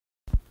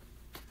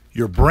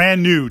You're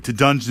brand new to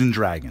Dungeons and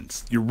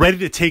Dragons. You're ready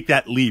to take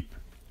that leap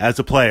as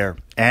a player.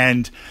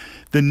 And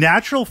the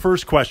natural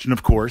first question,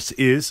 of course,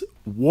 is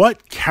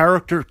what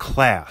character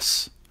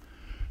class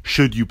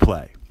should you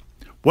play?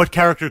 What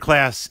character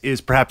class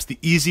is perhaps the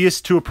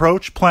easiest to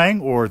approach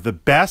playing, or the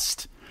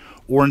best?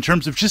 Or in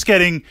terms of just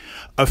getting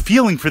a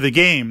feeling for the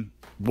game,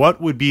 what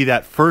would be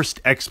that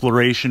first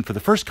exploration for the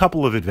first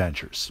couple of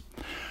adventures?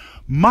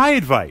 My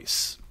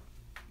advice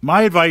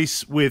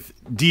with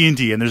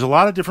D&D, and there's a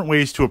lot of different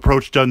ways to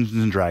approach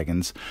Dungeons and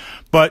Dragons,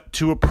 but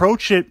to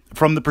approach it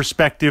from the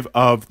perspective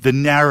of the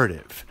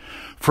narrative,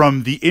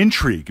 from the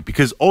intrigue,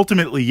 because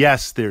ultimately,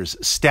 yes, there's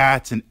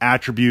stats and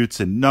attributes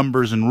and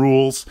numbers and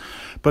rules,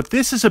 but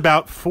this is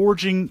about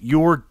forging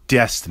your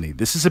destiny.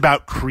 This is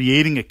about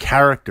creating a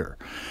character,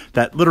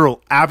 that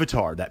literal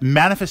avatar, that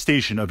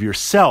manifestation of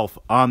yourself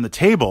on the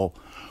table.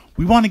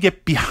 We want to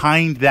get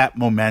behind that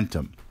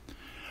momentum.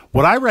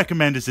 What I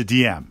recommend as a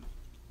DM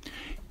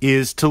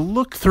is to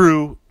look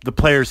through the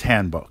player's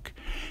handbook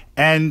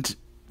and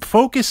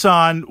focus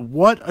on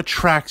what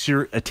attracts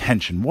your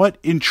attention, what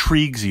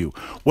intrigues you,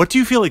 what do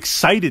you feel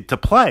excited to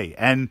play?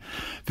 And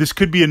this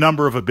could be a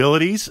number of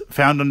abilities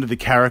found under the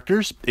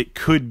characters. It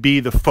could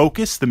be the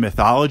focus, the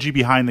mythology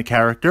behind the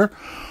character,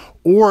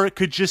 or it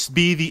could just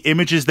be the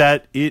images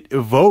that it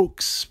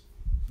evokes.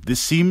 This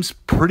seems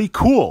pretty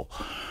cool.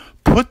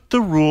 Put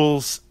the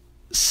rules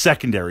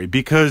secondary,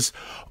 because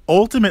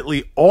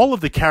ultimately all of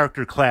the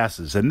character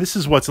classes, and this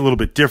is what's a little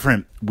bit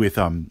different with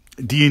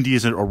D&D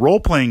as a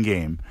role-playing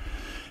game,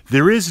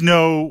 there is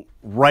no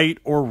right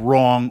or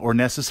wrong or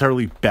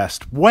necessarily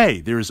best way.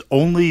 There's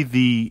only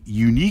the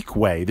unique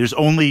way. There's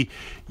only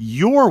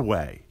your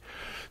way.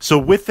 So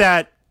with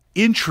that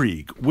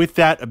intrigue, with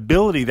that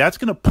ability, that's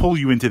going to pull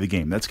you into the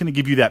game. That's going to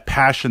give you that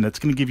passion. That's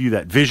going to give you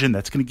that vision.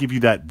 That's going to give you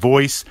that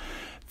voice.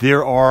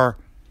 There are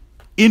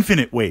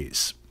infinite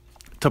ways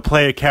to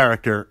play a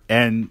character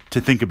and to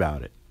think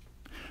about it.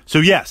 So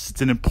yes,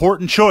 it's an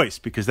important choice,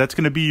 because that's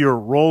going to be your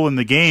role in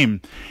the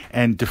game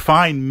and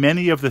define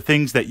many of the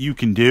things that you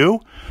can do,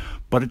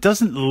 but it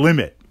doesn't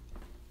limit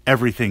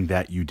everything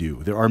that you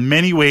do. There are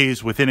many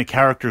ways within a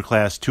character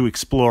class to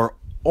explore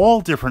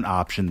all different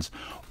options,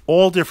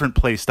 all different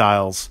play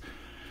styles.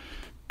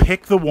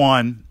 Pick the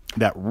one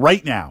that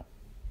right now,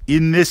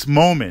 in this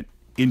moment,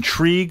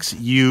 intrigues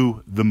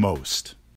you the most.